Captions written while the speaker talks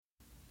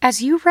As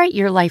you write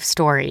your life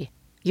story,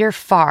 you're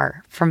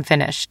far from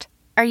finished.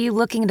 Are you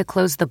looking to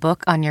close the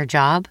book on your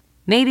job?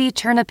 Maybe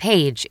turn a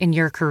page in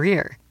your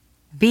career?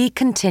 Be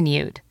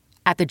continued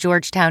at the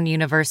Georgetown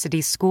University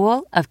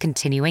School of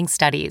Continuing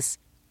Studies.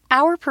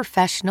 Our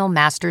professional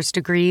master's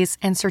degrees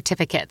and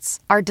certificates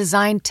are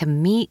designed to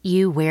meet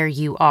you where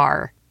you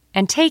are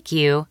and take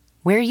you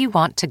where you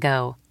want to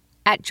go.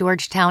 At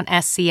Georgetown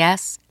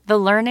SCS, the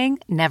learning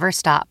never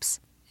stops,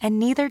 and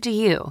neither do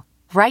you.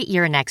 Write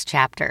your next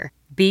chapter.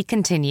 Be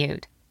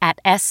continued at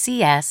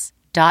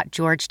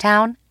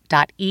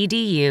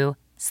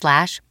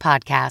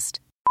scs.georgetown.edu/podcast.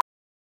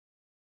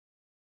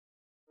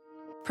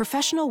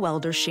 Professional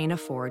welder Shayna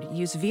Ford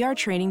used VR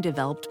training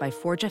developed by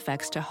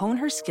ForgeFX to hone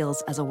her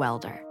skills as a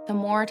welder. The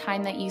more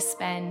time that you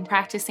spend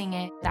practicing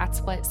it,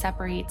 that's what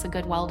separates a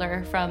good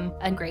welder from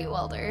a great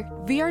welder.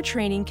 VR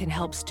training can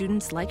help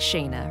students like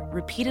Shayna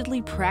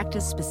repeatedly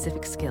practice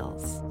specific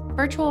skills.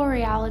 Virtual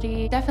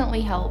reality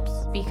definitely helps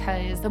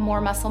because the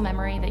more muscle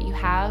memory that you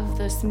have,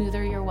 the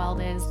smoother your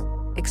weld is.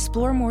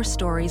 Explore more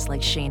stories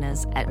like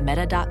Shayna's at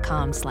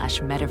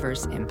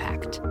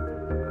meta.com/metaverseimpact.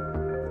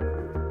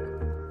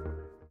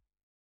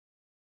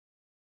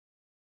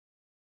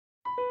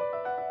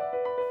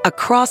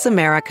 Across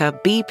America,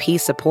 BP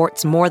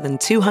supports more than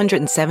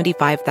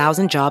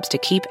 275,000 jobs to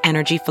keep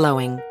energy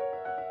flowing.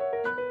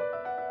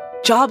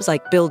 Jobs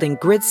like building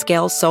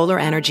grid-scale solar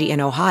energy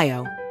in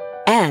Ohio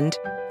and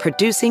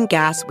producing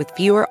gas with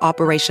fewer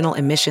operational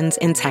emissions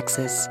in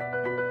Texas.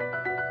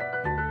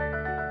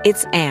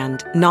 It's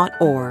and, not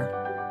or.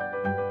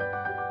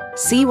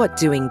 See what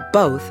doing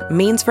both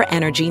means for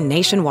energy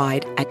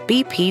nationwide at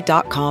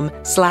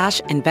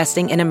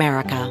bp.com/investing in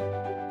America.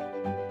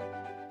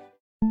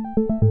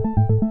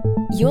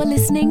 You're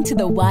listening to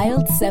the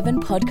Wild 7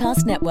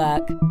 Podcast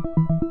Network.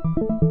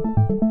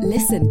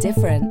 Listen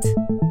different.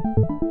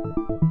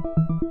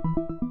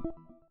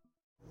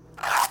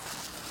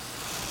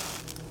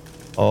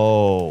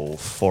 Oh,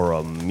 for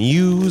a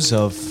muse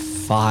of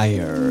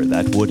fire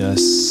that would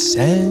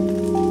ascend.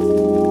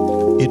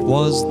 It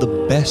was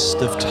the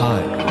best of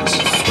times.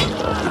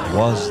 It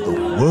was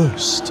the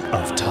worst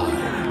of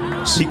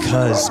times.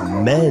 Because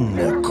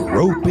men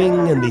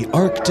groping in the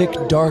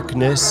Arctic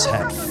darkness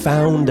had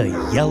found a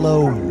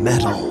yellow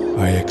metal.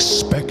 I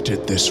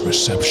expected this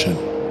reception.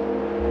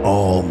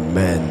 All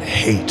men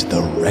hate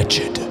the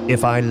wretched.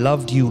 If I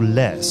loved you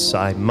less,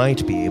 I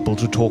might be able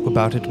to talk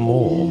about it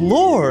more.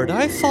 Lord,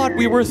 I thought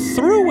we were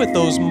through with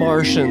those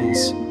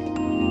Martians.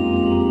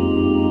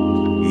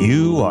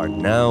 You are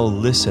now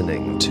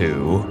listening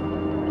to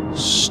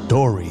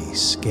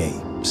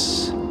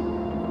Storyscapes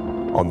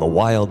on the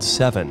Wild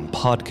 7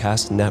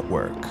 Podcast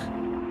Network.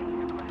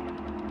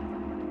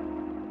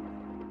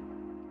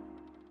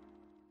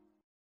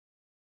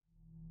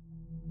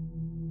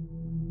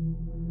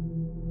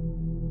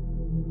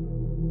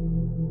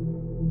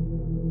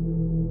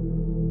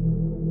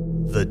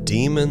 The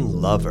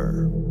Demon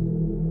Lover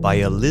by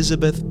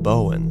Elizabeth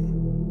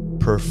Bowen,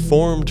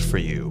 performed for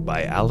you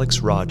by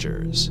Alex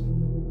Rogers.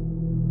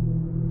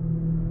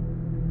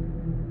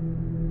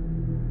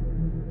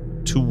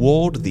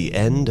 Toward the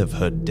end of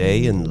her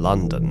day in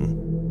London,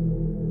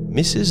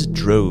 Mrs.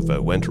 Drover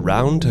went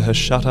round to her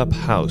shut-up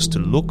house to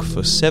look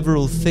for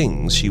several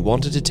things she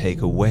wanted to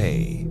take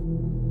away.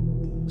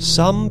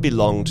 Some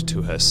belonged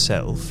to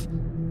herself,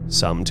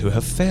 some to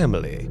her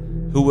family,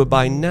 who were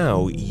by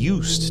now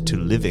used to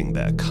living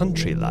their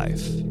country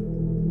life.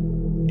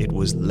 It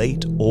was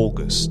late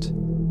August.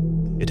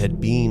 It had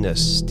been a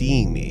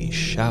steamy,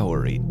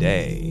 showery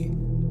day.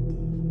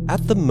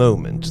 At the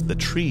moment, the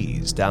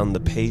trees down the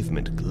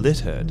pavement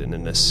glittered in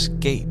an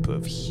escape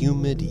of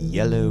humid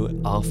yellow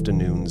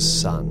afternoon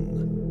sun.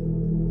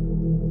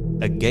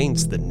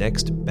 Against the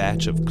next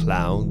batch of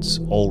clouds,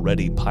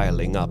 already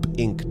piling up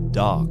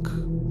ink-dark,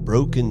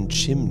 broken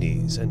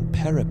chimneys and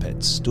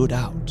parapets stood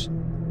out.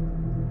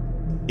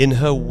 In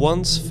her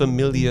once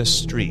familiar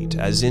street,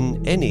 as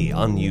in any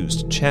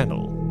unused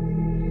channel,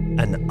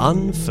 an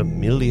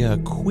unfamiliar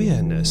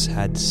queerness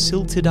had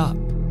silted up.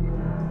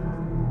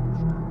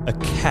 A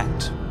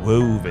cat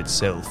wove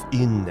itself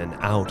in and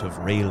out of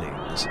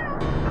railings,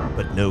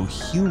 but no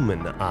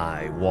human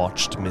eye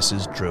watched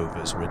Mrs.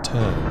 Drover's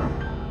return.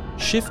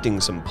 Shifting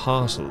some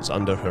parcels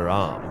under her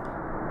arm,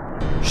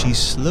 she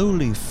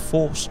slowly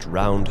forced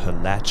round her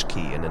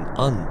latchkey in an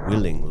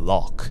unwilling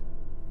lock,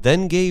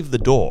 then gave the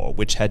door,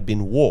 which had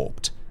been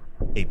warped,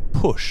 a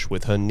push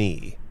with her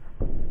knee.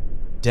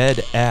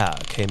 Dead air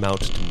came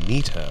out to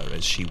meet her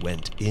as she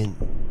went in.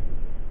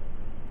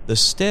 The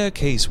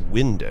staircase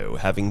window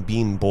having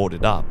been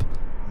boarded up,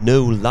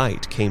 no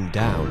light came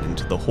down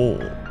into the hall.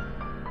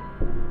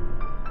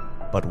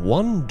 But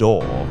one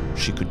door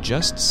she could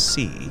just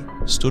see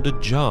stood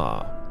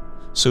ajar,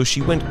 so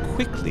she went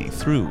quickly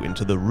through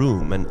into the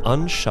room and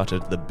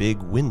unshuttered the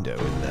big window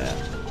in there.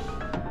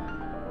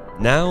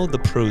 Now the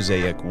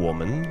prosaic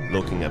woman,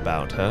 looking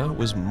about her,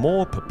 was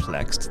more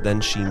perplexed than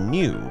she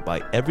knew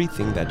by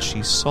everything that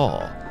she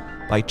saw,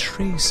 by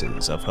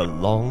traces of her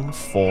long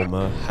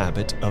former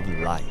habit of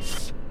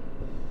life.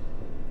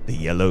 the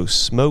yellow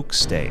smoke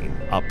stain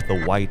up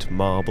the white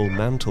marble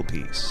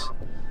mantelpiece,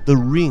 the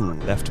ring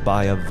left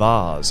by a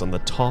vase on the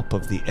top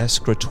of the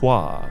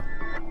escritoire,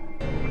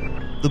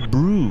 the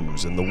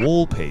bruise in the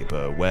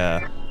wallpaper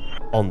where,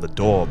 on the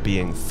door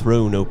being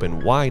thrown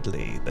open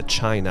widely, the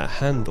china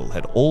handle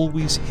had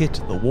always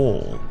hit the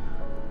wall.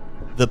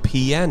 The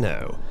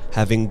piano,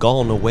 having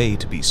gone away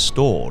to be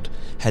stored,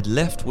 had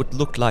left what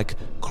looked like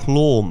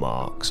claw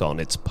marks on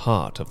its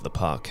part of the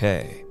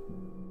parquet.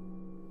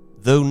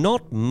 Though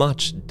not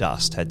much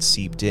dust had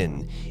seeped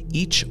in,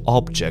 each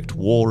object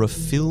wore a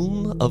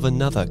film of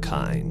another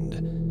kind,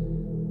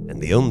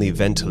 and the only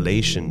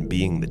ventilation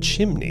being the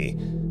chimney,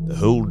 the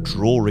whole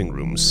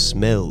drawing-room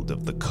smelled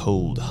of the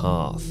cold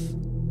hearth.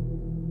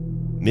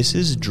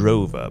 Mrs.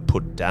 Drover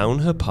put down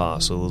her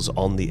parcels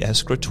on the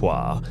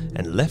escritoire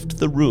and left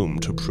the room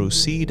to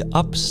proceed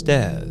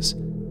upstairs.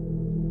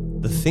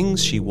 The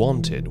things she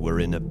wanted were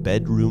in a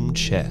bedroom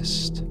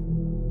chest.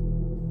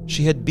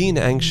 She had been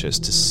anxious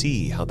to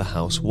see how the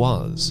house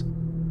was.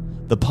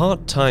 The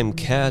part-time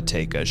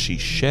caretaker she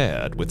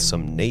shared with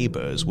some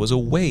neighbors was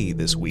away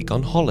this week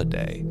on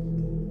holiday,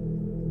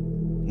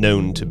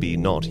 known to be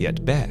not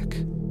yet back.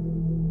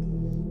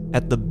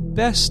 At the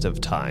best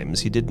of times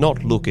he did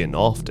not look in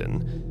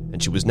often,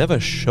 and she was never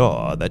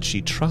sure that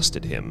she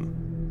trusted him.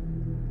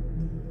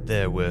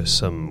 There were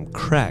some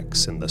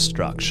cracks in the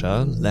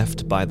structure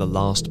left by the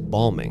last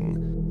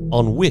bombing,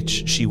 on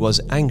which she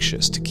was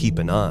anxious to keep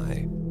an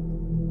eye.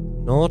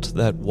 Not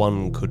that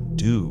one could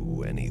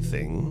do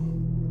anything.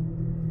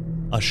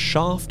 A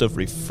shaft of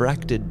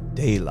refracted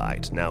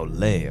daylight now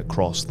lay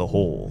across the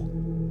hall.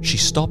 She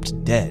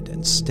stopped dead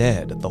and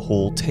stared at the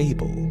hall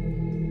table.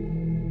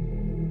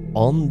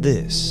 On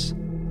this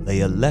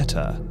lay a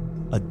letter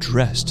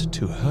addressed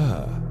to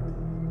her.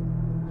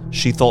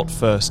 She thought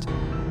first,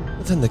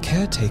 then the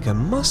caretaker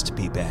must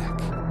be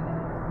back.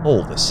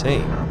 All the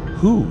same,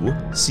 who,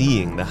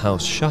 seeing the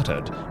house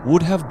shuttered,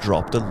 would have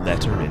dropped a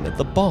letter in at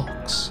the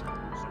box?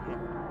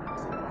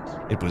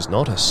 It was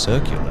not a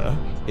circular,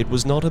 it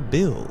was not a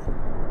bill.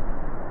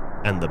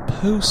 And the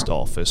post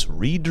office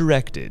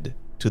redirected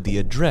to the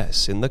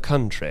address in the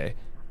country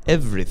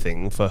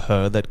everything for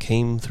her that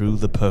came through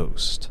the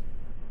post.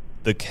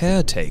 The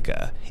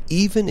caretaker,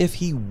 even if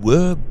he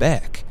were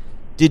back,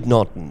 did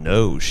not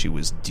know she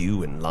was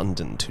due in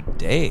London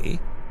today.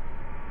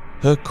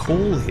 Her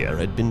call here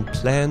had been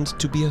planned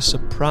to be a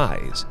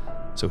surprise,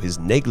 so his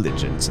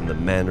negligence in the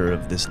manner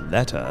of this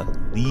letter,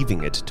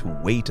 leaving it to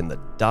wait in the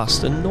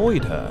dust,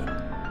 annoyed her.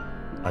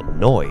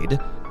 Annoyed,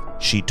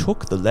 she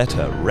took the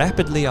letter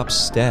rapidly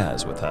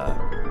upstairs with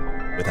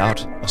her,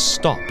 without a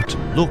stop to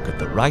look at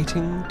the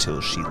writing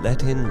till she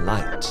let in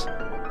light.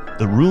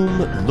 The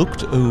room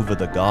looked over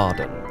the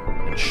garden,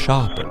 and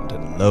sharpened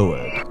and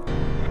lowered.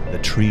 The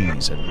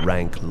trees and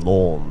rank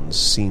lawns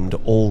seemed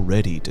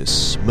already to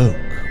smoke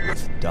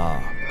with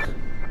dark.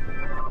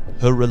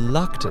 Her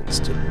reluctance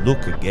to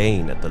look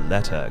again at the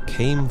letter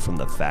came from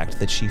the fact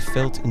that she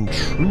felt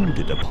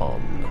intruded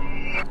upon,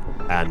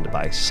 and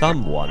by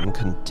someone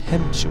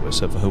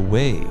contemptuous of her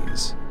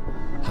ways.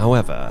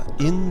 However,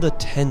 in the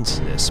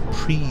tenseness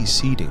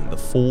preceding the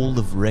fall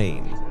of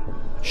rain,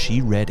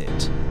 she read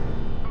it.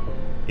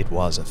 It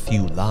was a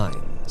few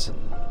lines.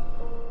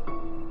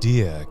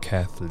 Dear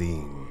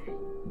Kathleen,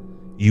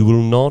 you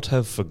will not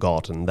have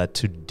forgotten that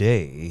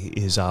today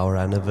is our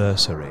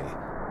anniversary,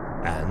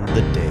 and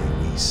the day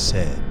we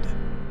said.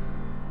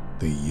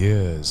 The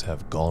years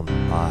have gone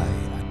by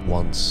at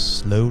once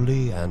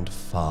slowly and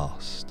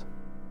fast.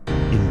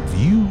 In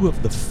view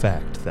of the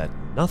fact that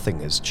nothing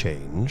has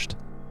changed,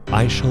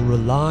 I shall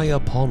rely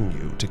upon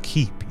you to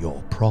keep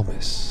your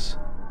promise.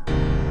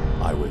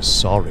 I was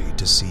sorry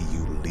to see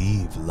you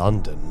leave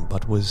London,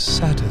 but was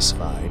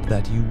satisfied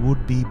that you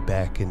would be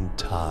back in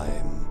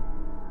time.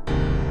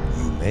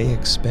 You may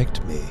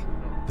expect me,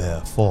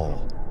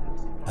 therefore,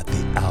 at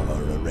the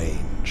hour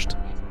arranged.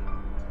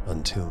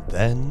 Until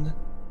then,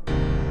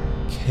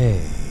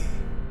 K.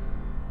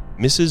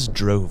 Mrs.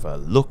 Drover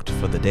looked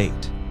for the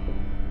date.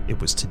 It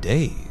was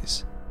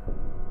today's.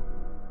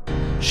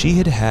 She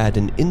had had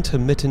an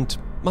intermittent,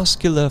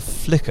 muscular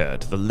flicker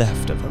to the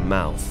left of her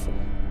mouth.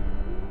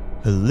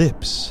 Her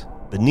lips,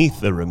 beneath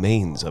the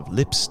remains of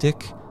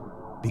lipstick,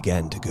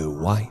 began to go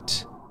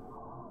white.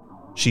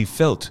 She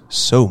felt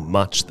so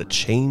much the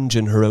change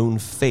in her own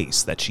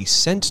face that she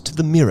sent to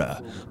the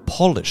mirror,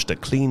 polished a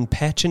clean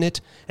patch in it,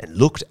 and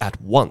looked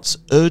at once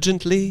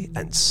urgently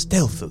and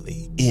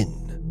stealthily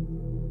in.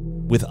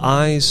 With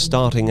eyes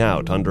starting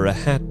out under a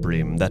hat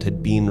brim that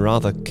had been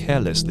rather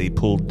carelessly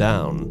pulled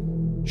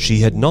down,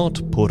 she had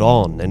not put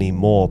on any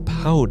more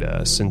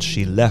powder since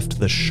she left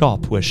the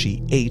shop where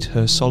she ate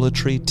her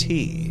solitary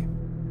tea.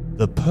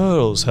 The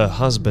pearls her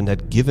husband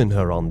had given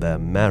her on their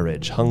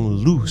marriage hung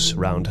loose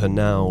round her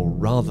now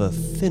rather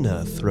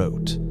thinner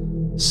throat,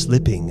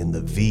 slipping in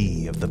the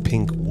V of the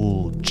pink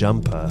wool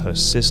jumper her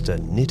sister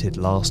knitted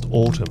last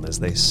autumn as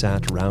they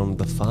sat round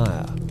the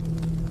fire.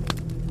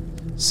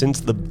 Since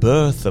the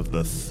birth of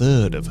the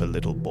third of her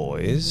little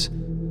boys,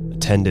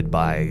 attended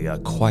by a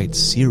quite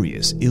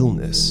serious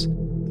illness,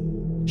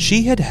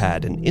 she had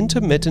had an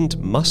intermittent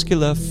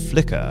muscular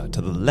flicker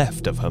to the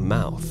left of her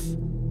mouth.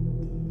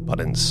 But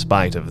in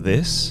spite of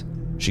this,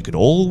 she could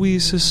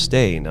always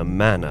sustain a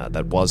manner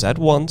that was at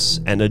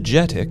once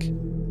energetic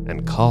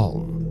and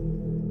calm.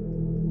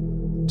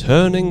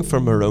 Turning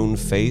from her own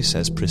face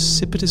as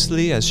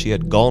precipitously as she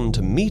had gone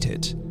to meet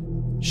it,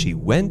 she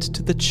went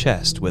to the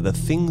chest where the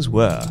things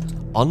were,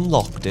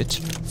 unlocked it,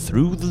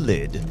 threw the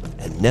lid,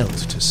 and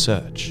knelt to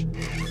search.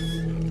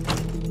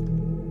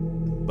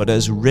 But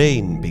as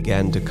rain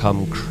began to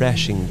come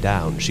crashing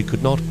down, she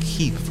could not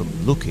keep from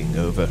looking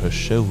over her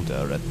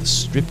shoulder at the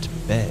stripped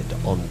bed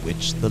on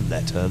which the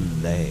letter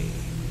lay.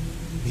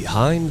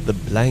 Behind the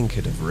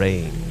blanket of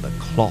rain, the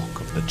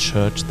clock of the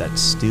church that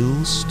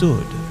still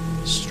stood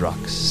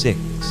struck 6.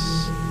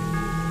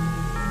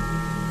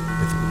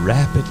 With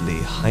rapidly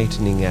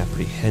heightening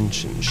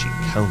apprehension, she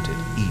counted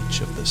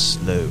each of the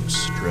slow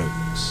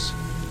strokes.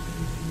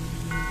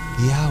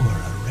 The hour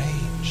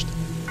arranged.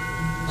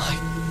 My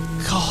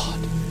God,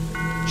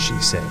 she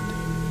said.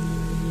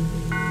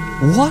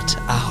 What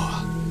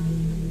hour?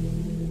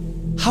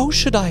 How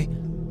should I,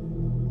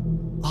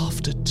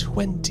 after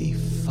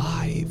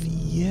 25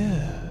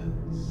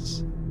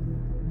 years?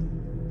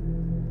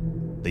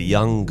 The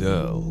young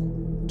girl,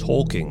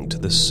 talking to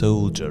the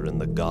soldier in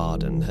the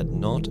garden, had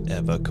not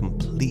ever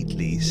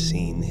completely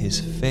seen his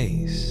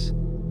face.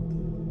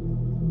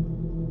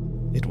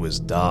 It was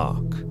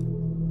dark.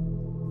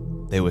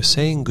 They were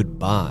saying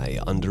goodbye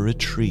under a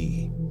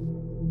tree.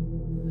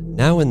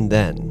 Now and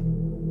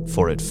then,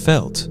 for it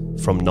felt,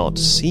 from not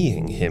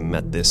seeing him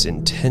at this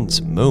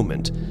intense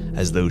moment,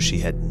 as though she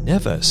had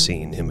never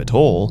seen him at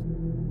all,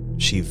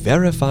 she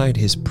verified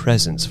his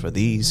presence for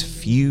these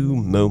few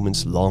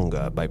moments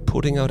longer by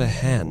putting out a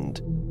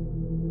hand,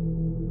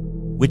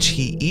 which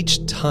he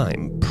each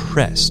time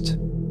pressed,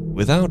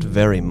 without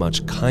very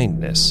much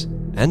kindness,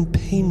 and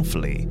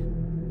painfully,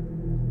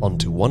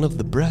 onto one of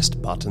the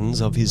breast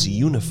buttons of his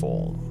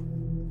uniform.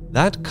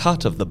 That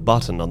cut of the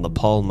button on the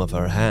palm of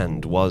her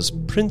hand was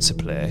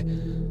principally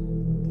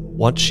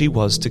what she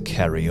was to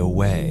carry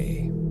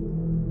away.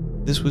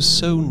 This was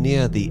so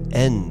near the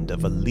end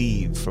of a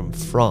leave from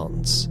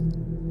France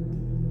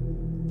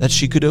that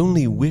she could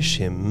only wish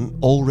him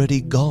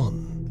already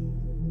gone.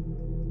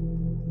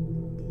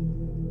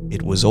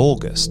 It was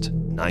August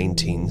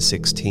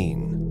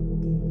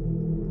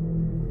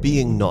 1916.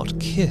 Being not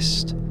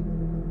kissed,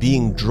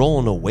 being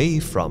drawn away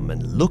from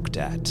and looked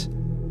at,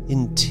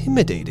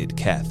 intimidated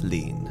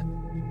Kathleen,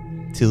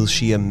 till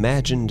she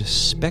imagined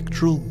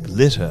spectral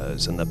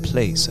glitters in the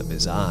place of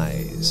his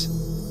eyes.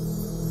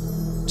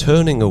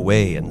 Turning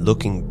away and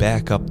looking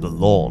back up the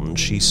lawn,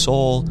 she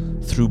saw,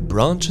 through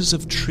branches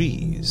of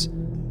trees,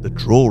 the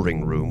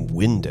drawing-room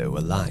window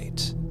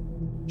alight.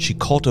 She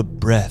caught a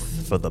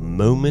breath for the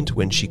moment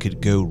when she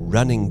could go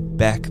running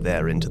back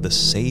there into the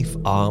safe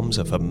arms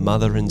of her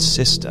mother and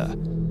sister,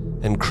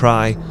 and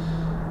cry,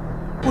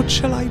 "What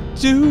shall I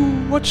do?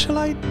 What shall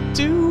I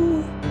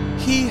do?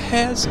 He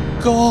has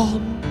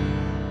gone."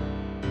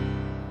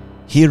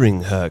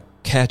 Hearing her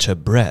catch a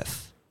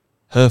breath,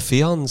 her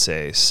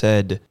fiancé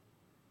said,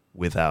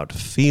 without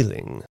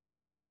feeling,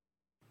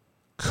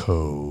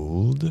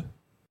 "Cold?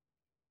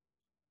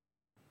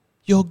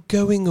 You're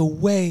going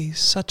away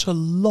such a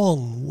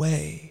long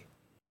way."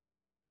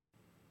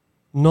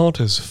 "Not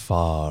as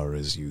far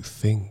as you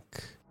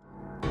think."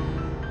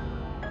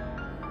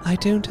 "I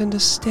don't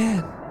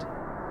understand."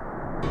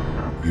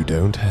 "You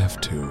don't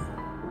have to,"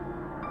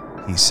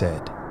 he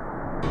said.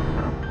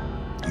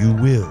 "You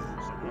will.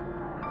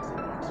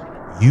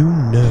 You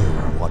know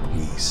what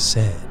we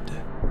said."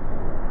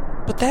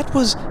 "But that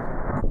was...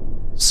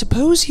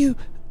 suppose.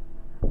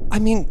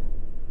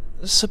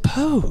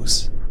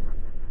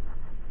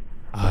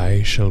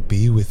 "I shall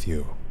be with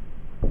you,"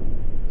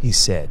 he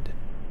said.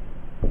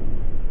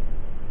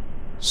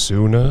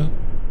 "Sooner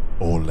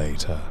or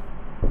later.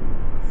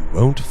 You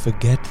won't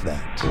forget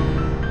that.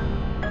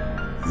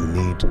 You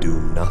need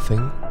do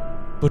nothing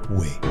but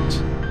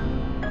wait."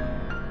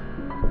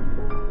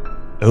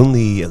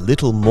 Only a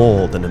little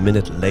more than a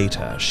minute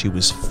later, she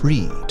was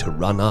free to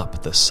run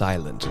up the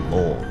silent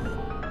lawn.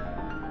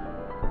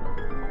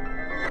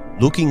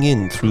 Looking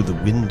in through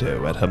the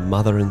window at her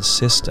mother and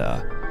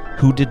sister,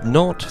 who did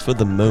not for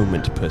the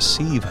moment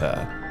perceive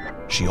her,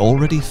 she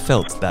already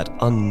felt that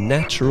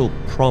unnatural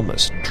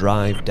promise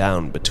drive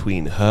down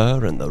between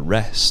her and the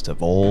rest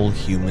of all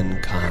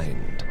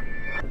humankind.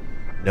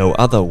 No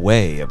other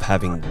way of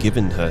having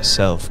given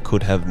herself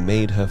could have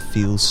made her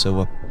feel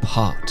so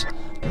apart,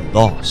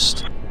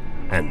 lost,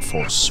 and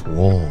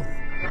forsworn.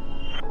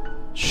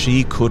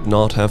 She could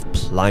not have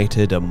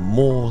plighted a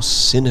more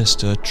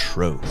sinister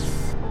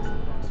troth.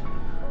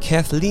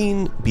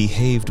 Kathleen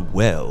behaved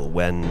well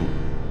when,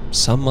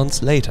 some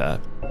months later,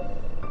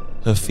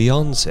 her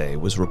fiancé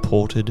was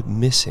reported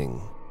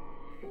missing,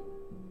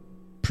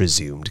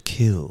 presumed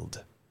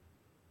killed.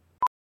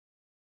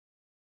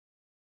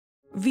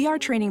 VR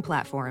training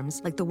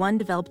platforms, like the one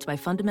developed by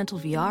Fundamental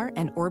VR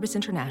and Orbis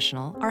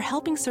International, are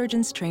helping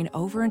surgeons train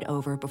over and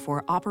over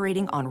before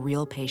operating on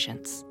real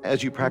patients.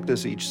 As you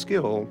practice each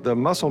skill, the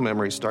muscle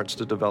memory starts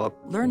to develop.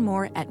 Learn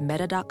more at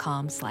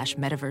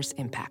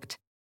meta.com/metaverseimpact.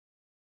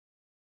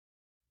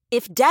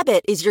 If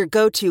debit is your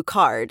go-to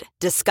card,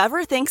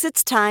 Discover thinks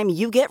it's time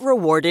you get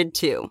rewarded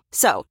too.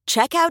 So,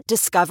 check out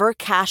Discover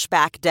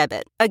Cashback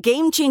Debit, a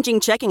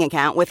game-changing checking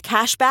account with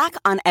cash back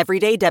on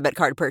everyday debit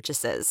card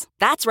purchases.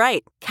 That's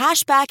right,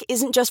 cashback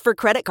isn't just for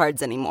credit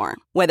cards anymore.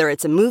 Whether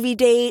it's a movie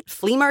date,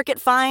 flea market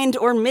find,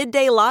 or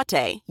midday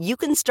latte, you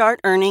can start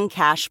earning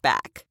cash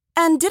back.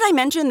 And did I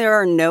mention there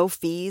are no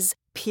fees,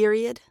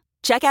 period?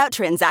 Check out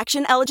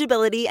transaction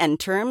eligibility and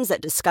terms at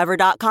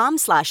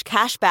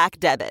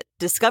discover.com/cashbackdebit.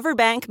 Discover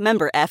Bank,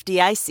 member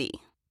FDIC.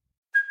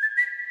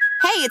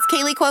 Hey, it's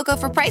Kaylee Cuoco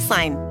for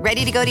Priceline.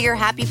 Ready to go to your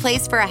happy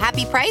place for a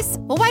happy price?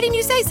 Well, why didn't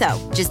you say so?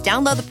 Just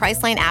download the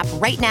Priceline app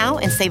right now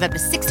and save up to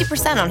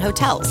 60% on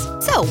hotels.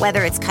 So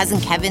whether it's Cousin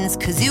Kevin's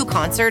Kazoo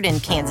Concert in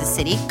Kansas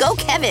City, go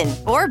Kevin,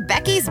 or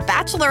Becky's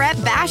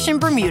Bachelorette Bash in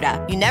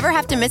Bermuda, you never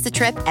have to miss a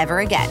trip ever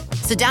again.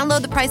 So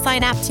download the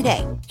Priceline app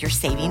today. Your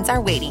savings are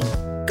waiting.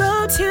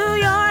 Go to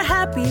your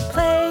happy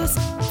place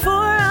for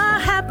a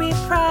happy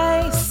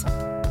price.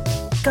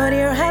 Go to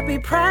your happy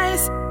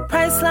price,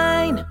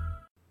 Priceline.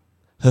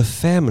 Her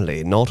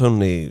family not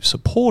only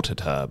supported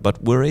her,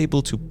 but were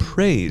able to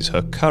praise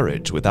her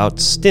courage without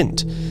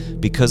stint,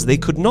 because they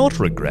could not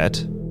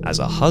regret, as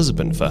a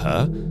husband for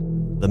her,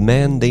 the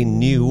man they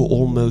knew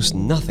almost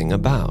nothing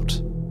about.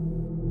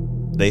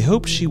 They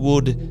hoped she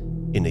would,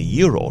 in a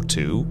year or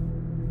two,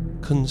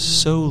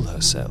 console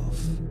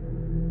herself.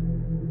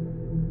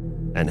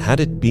 And had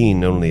it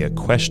been only a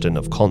question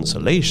of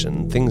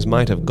consolation, things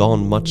might have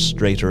gone much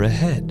straighter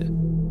ahead.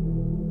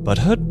 But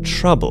her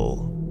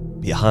trouble,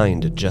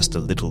 behind just a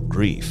little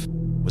grief,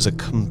 was a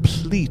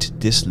complete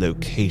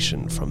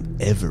dislocation from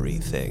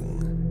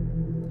everything.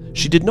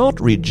 She did not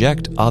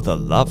reject other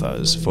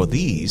lovers, for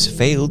these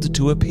failed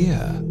to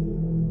appear.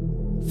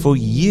 For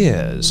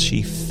years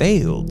she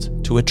failed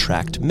to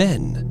attract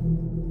men.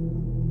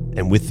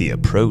 And with the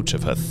approach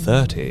of her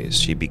 30s,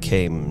 she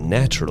became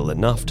natural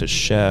enough to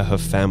share her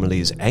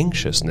family's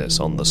anxiousness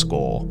on the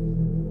score.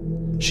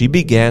 She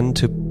began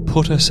to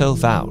put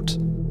herself out,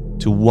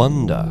 to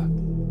wonder.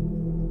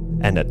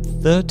 And at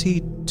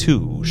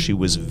 32, she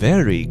was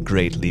very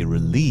greatly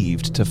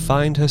relieved to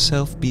find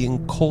herself being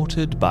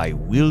courted by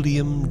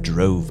William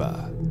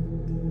Drover.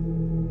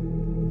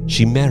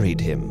 She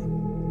married him,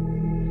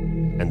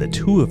 and the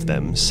two of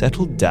them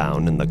settled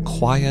down in the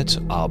quiet,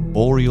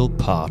 arboreal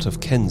part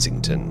of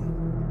Kensington.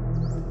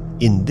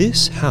 In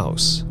this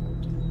house,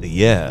 the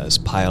years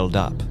piled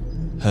up,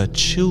 her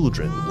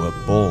children were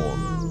born,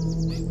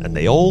 and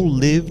they all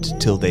lived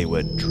till they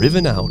were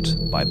driven out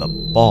by the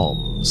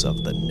bombs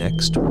of the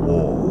next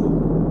war.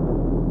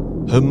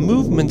 Her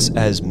movements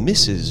as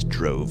Mrs.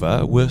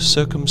 Drover were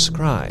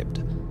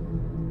circumscribed,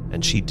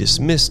 and she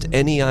dismissed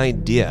any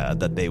idea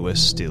that they were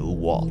still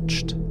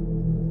watched.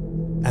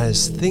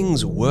 As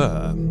things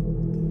were,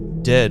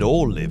 dead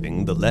or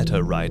living, the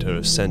letter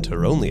writer sent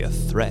her only a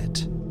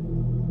threat.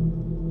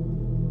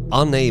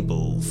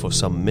 Unable for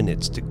some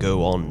minutes to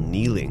go on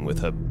kneeling with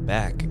her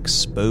back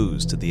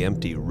exposed to the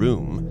empty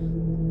room,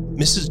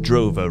 Mrs.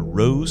 Drover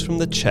rose from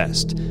the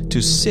chest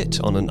to sit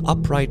on an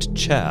upright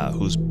chair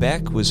whose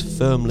back was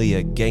firmly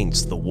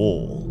against the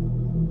wall.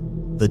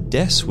 The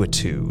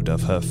desuetude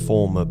of her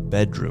former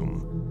bedroom,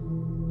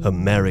 her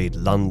married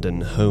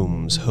London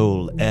home's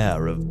whole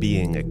air of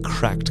being a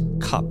cracked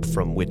cup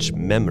from which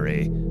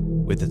memory,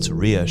 with its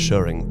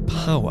reassuring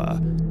power,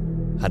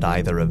 had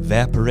either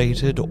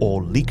evaporated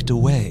or leaked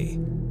away,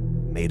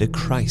 made a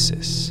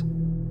crisis.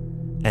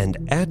 And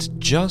at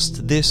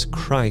just this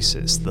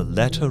crisis, the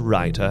letter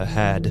writer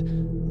had,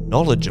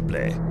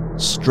 knowledgeably,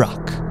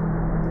 struck.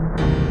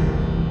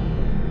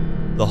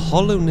 The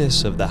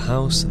hollowness of the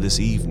house this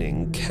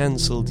evening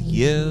cancelled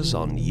years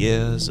on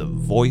years of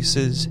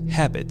voices,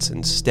 habits,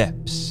 and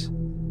steps.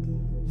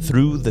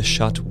 Through the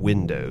shut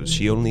windows,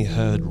 she only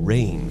heard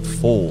rain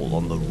fall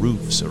on the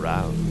roofs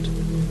around.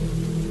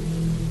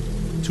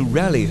 To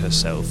rally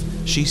herself,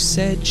 she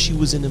said she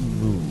was in a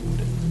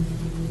mood,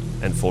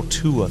 and for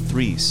 2 or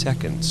 3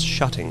 seconds,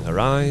 shutting her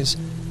eyes,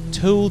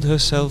 told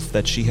herself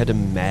that she had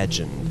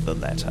imagined the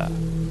letter.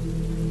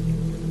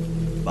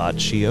 But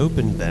she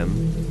opened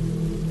them.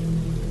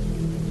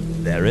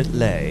 There it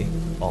lay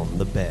on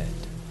the bed.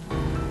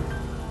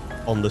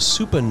 On the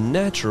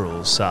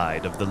supernatural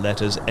side of the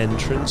letter's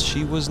entrance,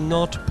 she was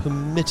not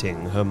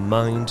permitting her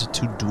mind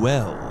to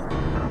dwell.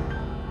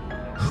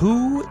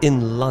 Who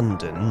in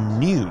London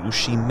knew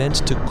she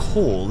meant to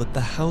call at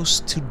the house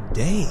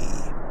today?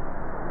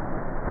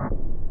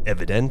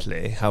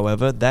 Evidently,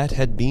 however, that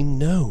had been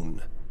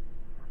known.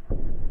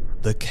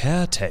 The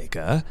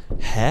caretaker,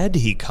 had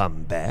he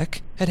come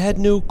back, had had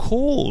no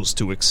cause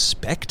to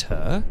expect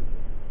her.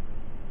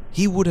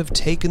 He would have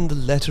taken the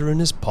letter in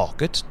his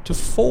pocket to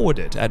forward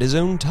it at his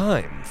own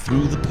time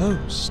through the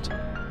post.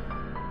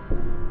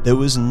 There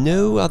was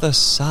no other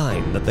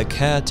sign that the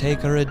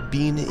caretaker had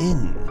been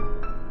in,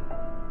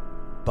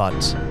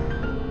 But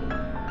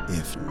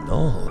if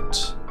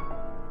not...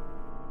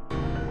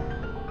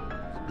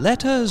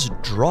 Letters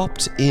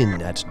dropped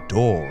in at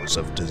doors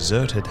of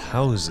deserted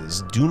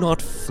houses do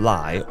not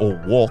fly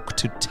or walk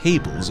to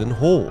tables in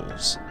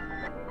halls.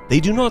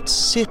 They do not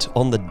sit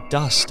on the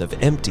dust of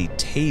empty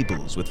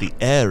tables with the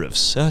air of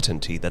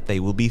certainty that they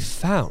will be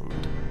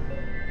found.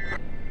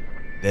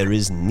 There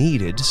is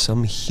needed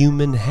some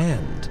human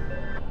hand.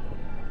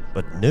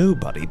 But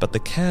nobody but the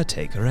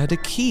caretaker had a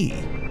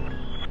key.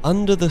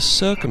 Under the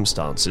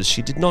circumstances,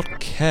 she did not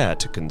care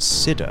to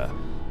consider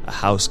a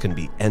house can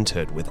be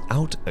entered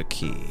without a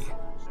key.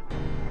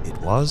 It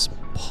was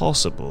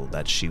possible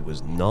that she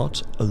was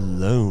not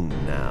alone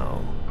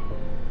now.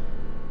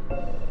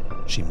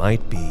 She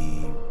might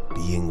be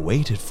being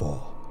waited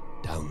for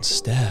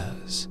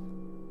downstairs.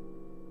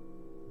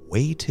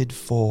 Waited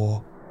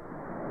for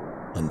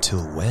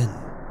until when?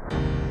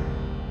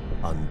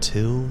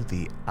 Until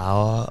the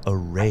hour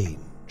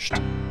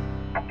arranged.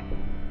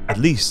 At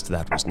least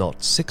that was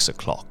not 6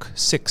 o'clock.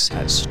 6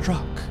 had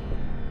struck.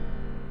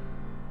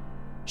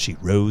 She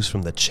rose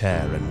from the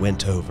chair and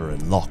went over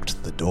and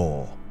locked the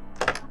door.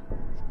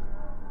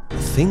 The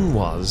thing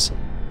was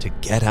to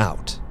get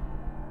out.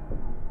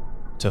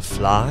 To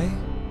fly?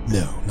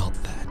 No, not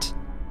that.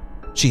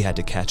 She had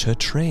to catch her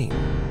train.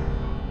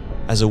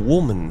 As a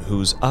woman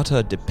whose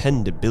utter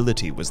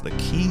dependability was the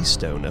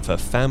keystone of her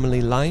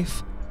family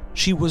life,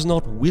 she was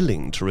not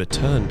willing to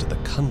return to the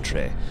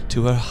country,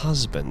 to her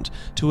husband,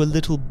 to her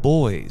little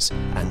boys,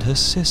 and her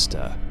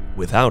sister,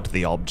 without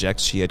the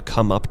objects she had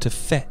come up to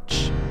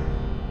fetch.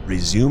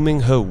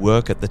 Resuming her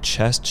work at the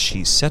chest,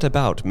 she set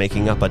about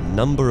making up a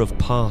number of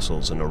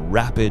parcels in a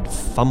rapid,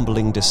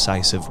 fumbling,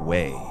 decisive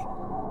way.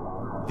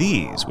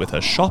 These, with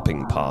her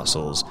shopping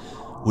parcels,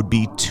 would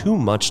be too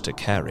much to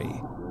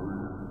carry.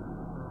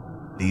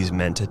 These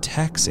meant a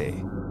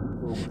taxi.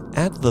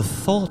 At the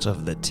thought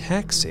of the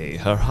taxi,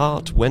 her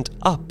heart went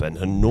up and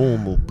her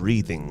normal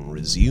breathing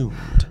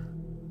resumed.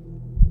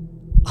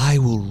 I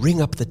will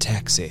ring up the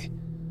taxi.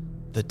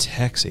 The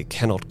taxi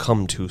cannot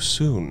come too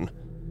soon.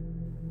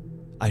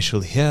 I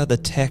shall hear the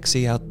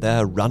taxi out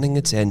there running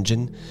its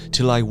engine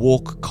till I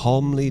walk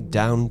calmly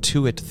down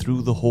to it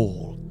through the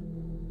hall.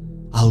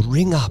 I'll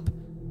ring up.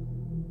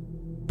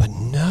 But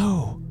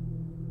no,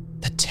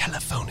 the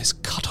telephone is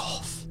cut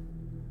off.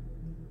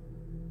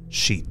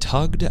 She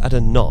tugged at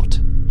a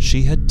knot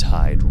she had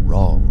tied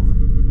wrong.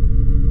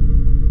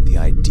 The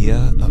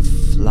idea of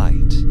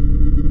flight.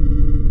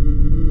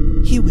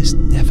 He was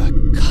never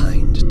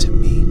kind to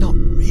me, not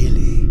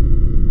really.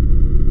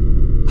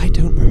 I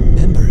don't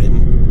remember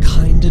him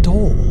kind at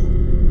all.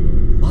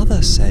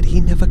 Mother said he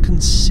never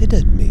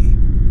considered me.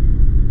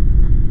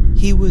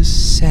 He was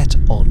set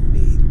on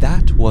me,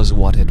 that was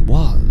what it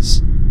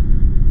was.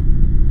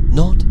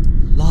 Not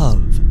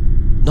love,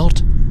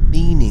 not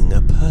meaning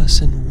a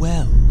person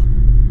well.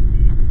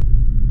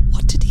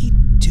 What did he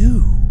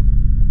do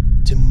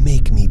to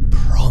make me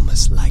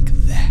promise like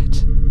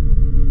that?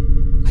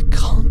 I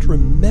can't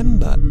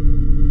remember.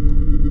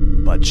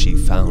 But she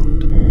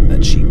found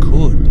that she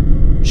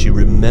could. She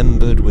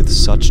remembered with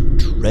such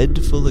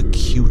dreadful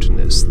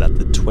acuteness that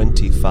the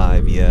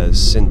 25 years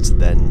since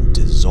then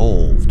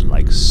dissolved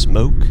like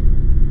smoke,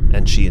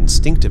 and she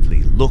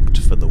instinctively looked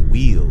for the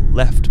wheel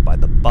left by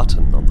the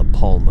button on the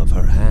palm of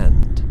her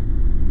hand.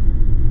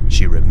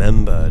 She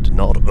remembered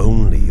not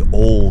only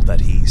all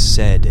that he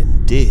said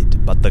and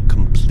did, but the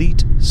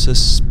complete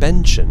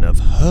suspension of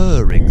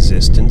her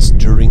existence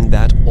during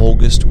that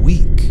August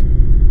week.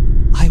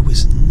 I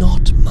was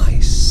not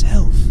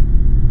myself.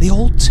 They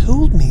all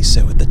told me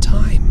so at the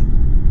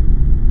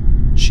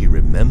time. She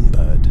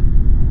remembered,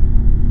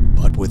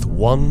 but with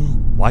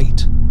one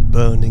white,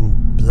 burning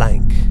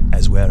blank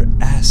as where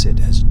acid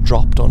has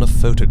dropped on a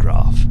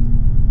photograph.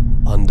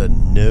 Under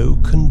no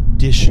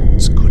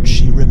conditions could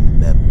she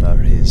remember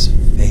his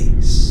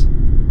face.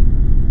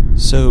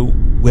 So,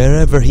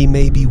 wherever he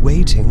may be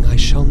waiting, I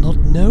shall not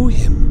know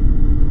him.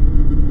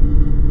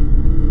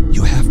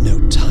 You have no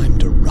time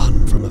to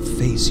run from a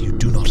face you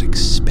do not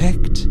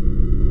expect.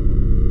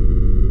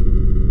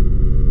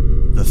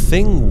 The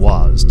thing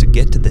was to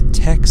get to the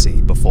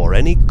taxi before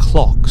any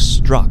clock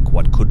struck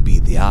what could be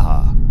the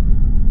hour.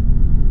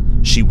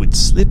 She would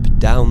slip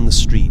down the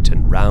street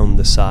and round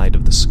the side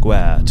of the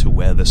square to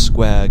where the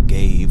square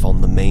gave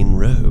on the main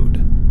road.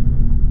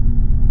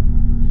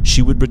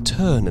 She would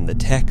return in the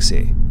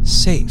taxi,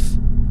 safe,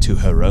 to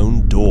her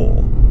own door,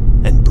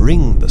 and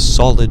bring the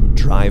solid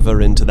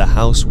driver into the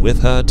house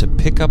with her to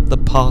pick up the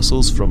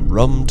parcels from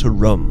room to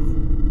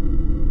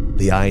room.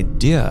 The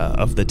idea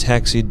of the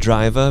taxi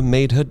driver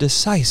made her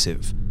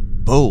decisive,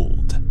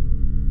 bold.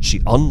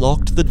 She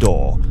unlocked the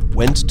door,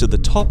 went to the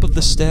top of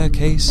the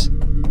staircase,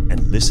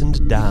 and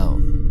listened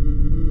down.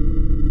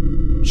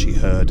 She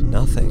heard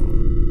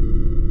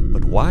nothing.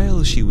 But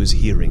while she was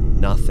hearing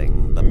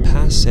nothing, the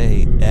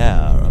passé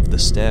air of the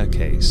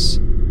staircase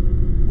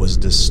was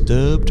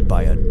disturbed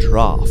by a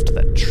draught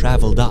that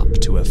traveled up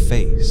to her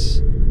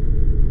face.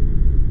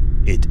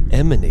 It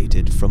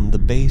emanated from the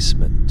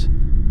basement,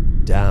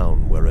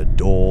 down where a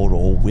door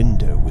or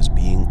window was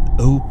being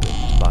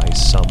opened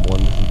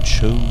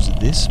chose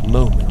this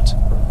moment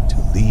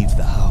to leave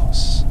the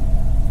house.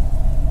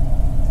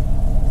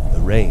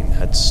 The rain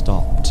had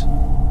stopped.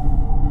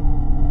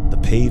 The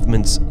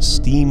pavements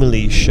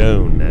steamily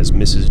shone as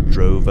Mrs.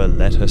 Drover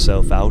let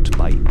herself out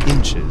by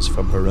inches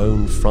from her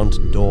own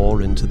front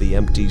door into the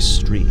empty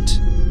street.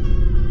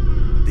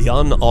 The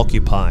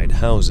unoccupied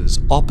houses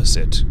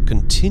opposite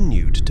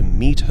continued to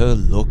meet her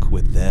look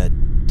with their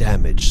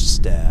damaged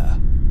stare.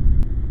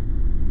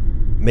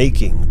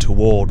 Making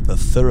toward the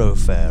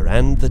thoroughfare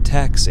and the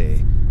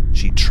taxi,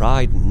 she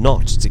tried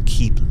not to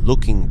keep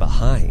looking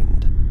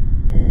behind.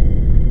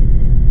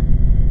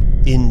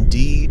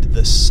 Indeed,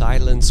 the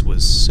silence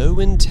was so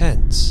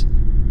intense,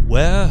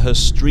 where her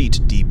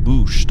street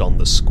debouched on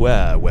the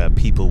square where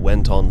people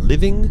went on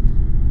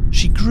living,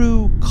 she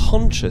grew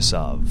conscious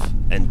of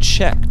and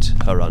checked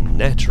her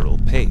unnatural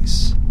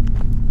pace.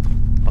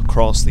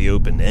 Across the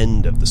open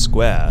end of the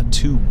square,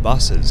 2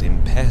 buses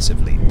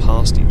impassively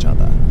passed each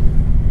other.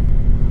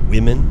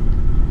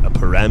 Women, a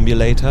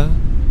perambulator,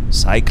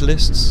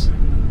 cyclists.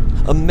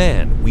 A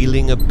man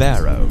wheeling a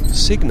barrow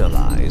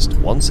signalized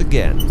once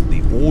again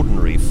the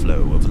ordinary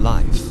flow of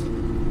life.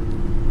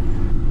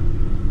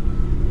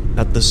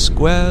 At the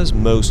square's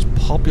most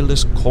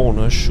populous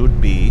corner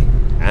should be,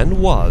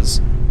 and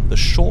was, the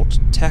short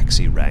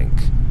taxi rank.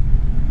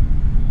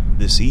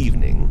 This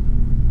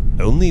evening,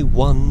 only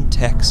one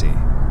taxi,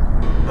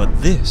 but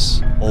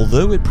this,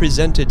 although it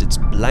presented its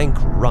blank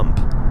rump,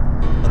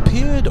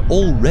 appeared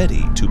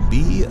already to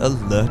be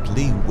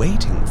alertly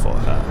waiting for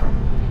her.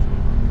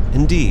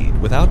 Indeed,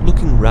 without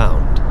looking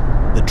round,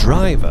 the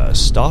driver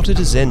started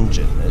his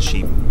engine as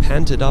she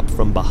panted up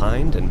from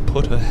behind and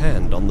put her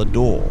hand on the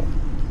door.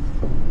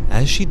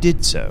 As she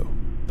did so,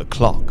 the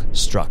clock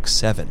struck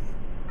 7.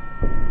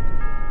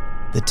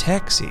 The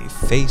taxi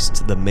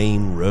faced the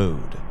main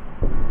road.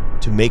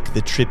 To make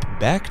the trip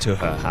back to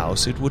her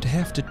house, it would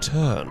have to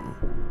turn.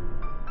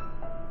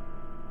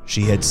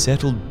 She had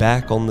settled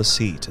back on the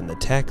seat, and the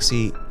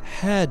taxi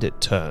had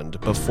turned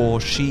before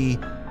she,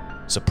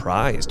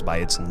 surprised by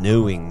its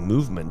knowing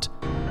movement,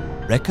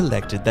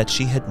 recollected that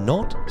she had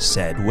not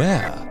said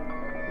where.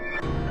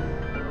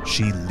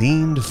 She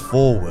leaned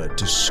forward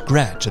to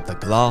scratch at the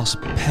glass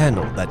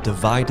panel that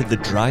divided the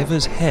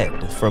driver's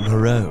head from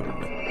her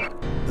own.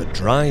 The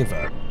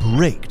driver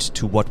braked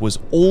to what was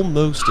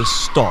almost a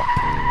stop,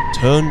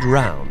 turned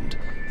round,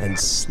 and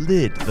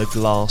slid the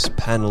glass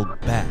panel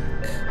back.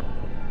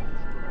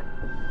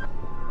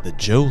 The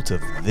jolt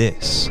of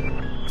this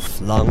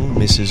flung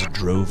Mrs.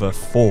 Drover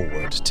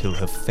forward till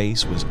her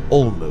face was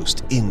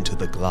almost into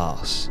the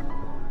glass.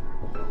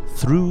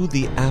 Through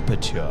the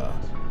aperture,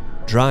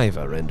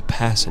 driver and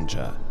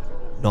passenger,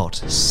 not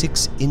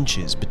 6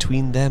 inches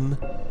between them,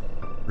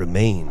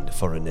 remained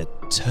for an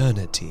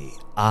eternity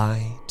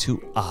eye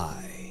to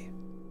eye.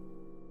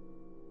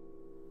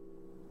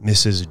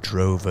 Mrs.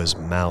 Drover's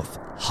mouth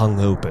hung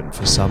open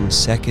for some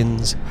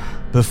seconds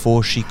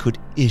before she could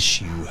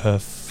issue her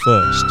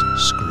first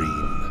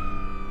scream.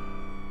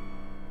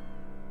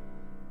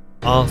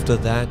 After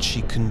that,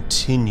 she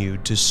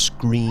continued to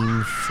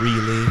scream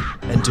freely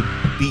and to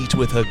beat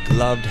with her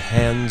gloved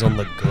hands on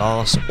the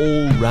glass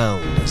all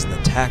round as the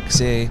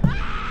taxi,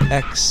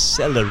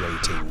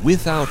 accelerating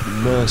without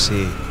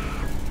mercy,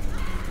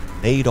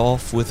 made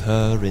off with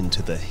her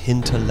into the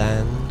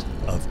hinterland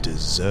of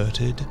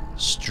deserted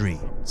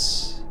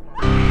streets.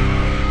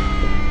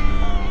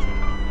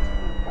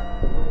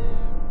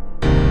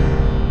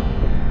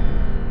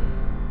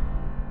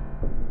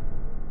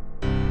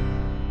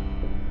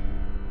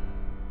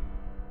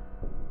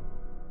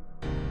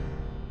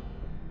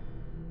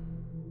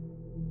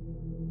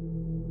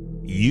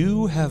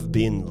 You have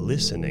been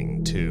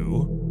listening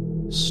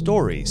to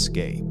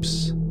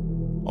Storyscapes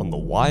on the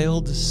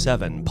Wild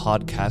 7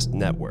 Podcast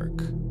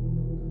Network.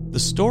 The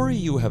story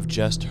you have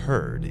just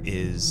heard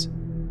is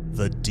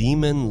The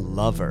Demon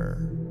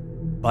Lover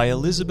by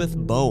Elizabeth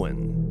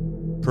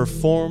Bowen,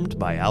 performed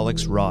by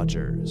Alex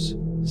Rogers,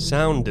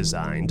 sound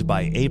designed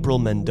by April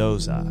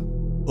Mendoza,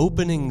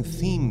 opening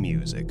theme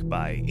music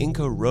by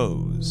Inca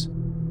Rose,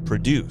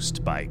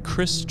 produced by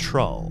Chris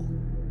Trull.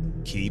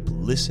 Keep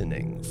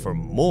listening for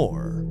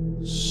more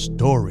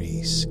Storyscapes.